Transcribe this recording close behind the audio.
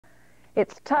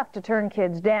It's tough to turn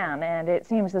kids down, and it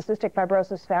seems the Cystic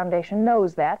Fibrosis Foundation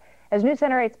knows that. As News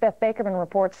Center 8's Beth Bakerman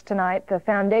reports tonight, the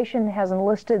foundation has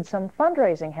enlisted some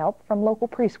fundraising help from local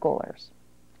preschoolers.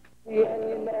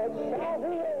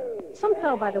 Some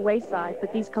fell by the wayside,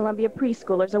 but these Columbia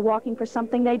preschoolers are walking for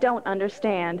something they don't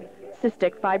understand: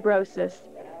 cystic fibrosis.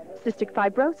 Cystic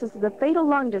fibrosis is a fatal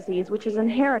lung disease which is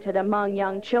inherited among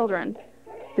young children.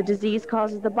 The disease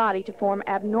causes the body to form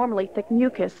abnormally thick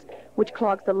mucus, which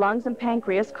clogs the lungs and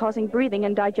pancreas, causing breathing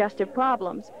and digestive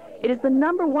problems. It is the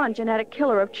 #1 genetic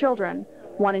killer of children.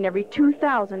 1 in every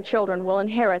 2,000 children will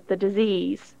inherit the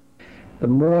disease. The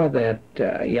more that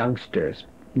youngsters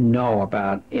know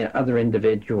about other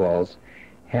individuals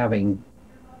having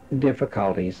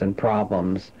difficulties and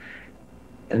problems,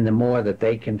 and the more that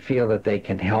they can feel that they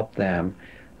can help them,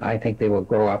 I think they will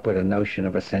grow up with a notion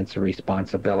of a sense of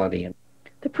responsibility.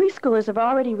 The preschoolers have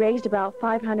already raised about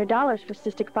 $500 for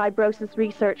cystic fibrosis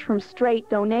research from straight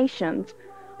donations.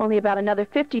 Only about another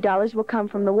 $50 will come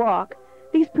from the walk.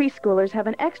 These preschoolers have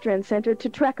an extra incentive to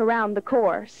trek around the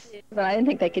course. I didn't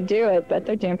think they could do it, but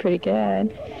they're doing pretty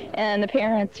good. And the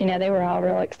parents, they were all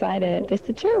real excited. They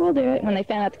said, sure, we'll do it. When they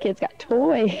found out the kids got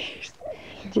toys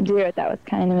to do it, that was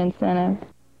kind of incentive.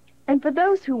 And for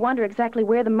those who wonder exactly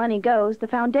where the money goes, the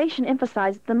foundation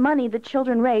emphasizes the money that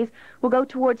children raise will go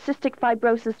towards cystic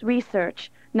fibrosis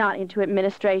research, not into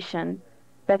administration.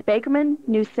 Beth Bakerman,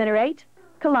 News Center 8,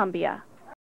 Columbia.